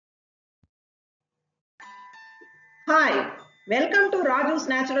Hi, welcome to Raju's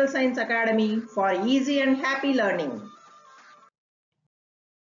Natural Science Academy for easy and happy learning.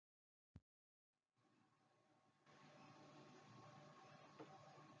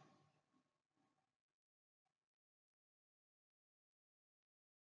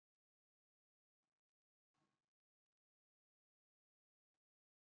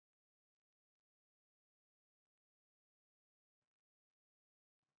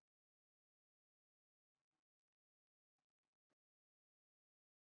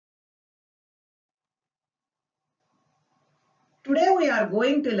 Today we are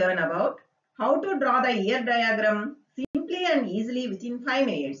going to learn about how to draw the ear diagram simply and easily within 5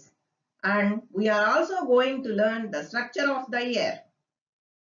 minutes. And we are also going to learn the structure of the ear.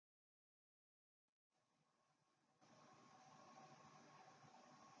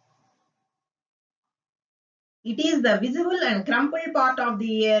 It is the visible and crumpled part of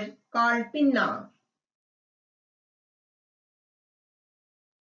the ear called pinna.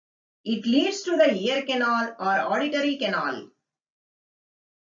 It leads to the ear canal or auditory canal.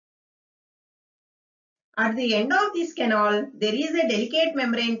 At the end of this canal, there is a delicate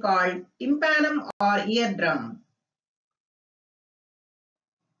membrane called tympanum or eardrum.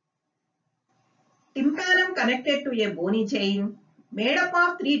 Tympanum connected to a bony chain made up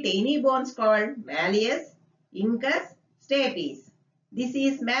of three tiny bones called malleus, incus, stapes. This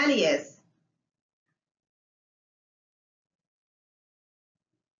is malleus.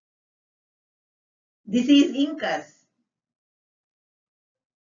 This is incus.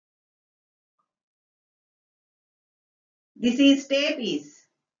 This is stapes.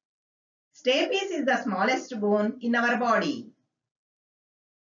 Stapes is the smallest bone in our body.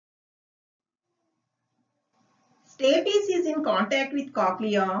 Stapes is in contact with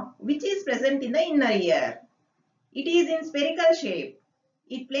cochlea, which is present in the inner ear. It is in spherical shape.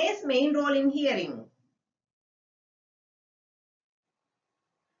 It plays main role in hearing.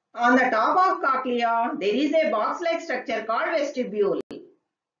 On the top of cochlea, there is a box-like structure called vestibule.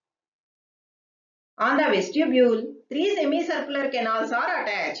 On the vestibule, three semicircular canals are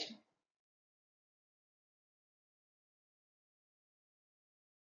attached.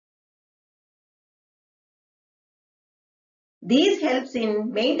 This helps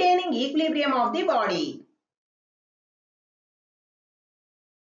in maintaining equilibrium of the body.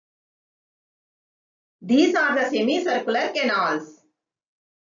 These are the semicircular canals.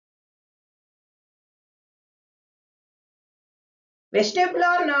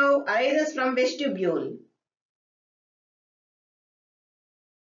 Vestibular nerve arises from vestibule.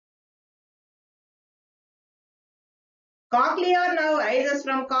 Cochlear nerve arises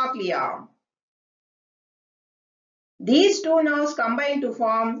from cochlea. These two nerves combine to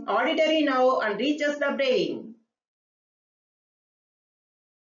form auditory nerve and reaches the brain.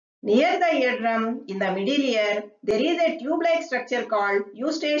 Near the eardrum, in the middle ear, there is a tube-like structure called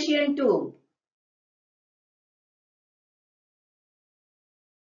eustachian tube.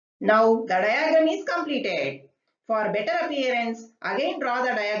 Now the diagram is completed. For better appearance, again draw the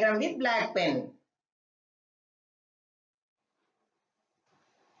diagram with black pen.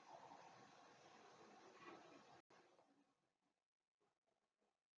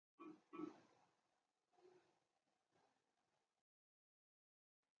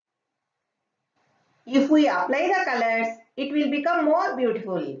 If we apply the colors, it will become more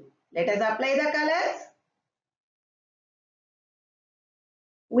beautiful. Let us apply the colors.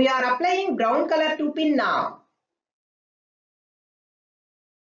 We are applying brown color to pinna.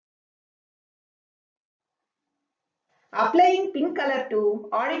 Applying pink color to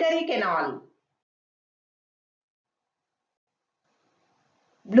auditory canal.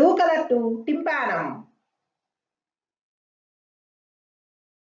 Blue color to tympanum.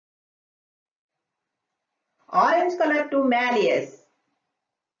 Orange color to malleus.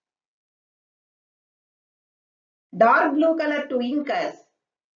 Dark blue color to incus.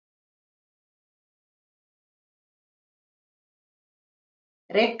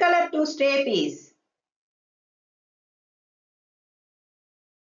 Red color to stapes.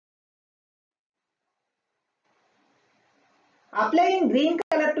 Applying green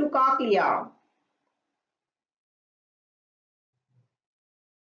color to cochlea.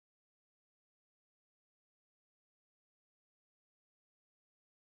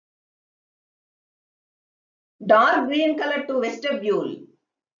 Dark green color to vestibule.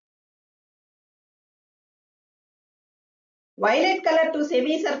 Violet color to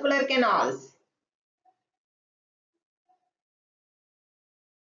semicircular canals.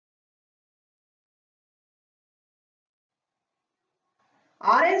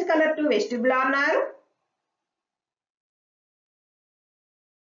 Orange color to vestibular nerve.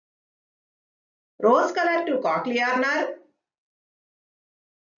 Rose color to cochlear nerve.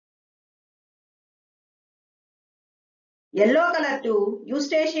 Yellow color to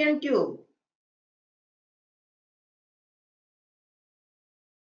eustachian tube.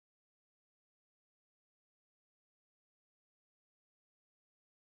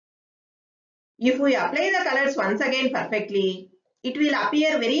 If we apply the colors once again perfectly, it will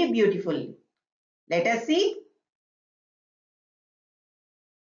appear very beautiful. Let us see.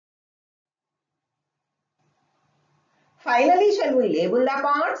 Finally, shall we label the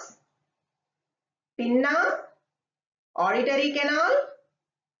parts? Pinna, auditory canal,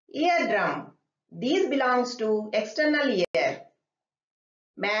 eardrum. These belongs to external ear.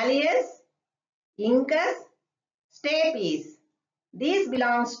 Malleus, incus, stapes. These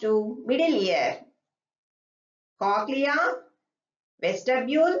belongs to middle ear. Cochlea,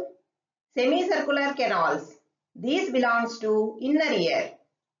 vestibule, semicircular canals. These belongs to inner ear.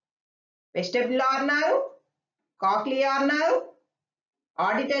 Vestibular nerve, cochlear nerve,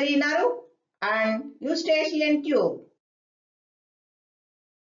 auditory nerve and eustachian tube.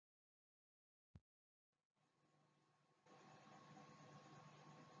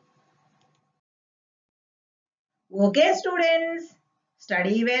 Okay students,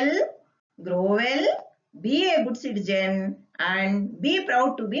 study well, grow well, be a good citizen and be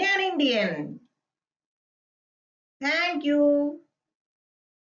proud to be an Indian. Thank you.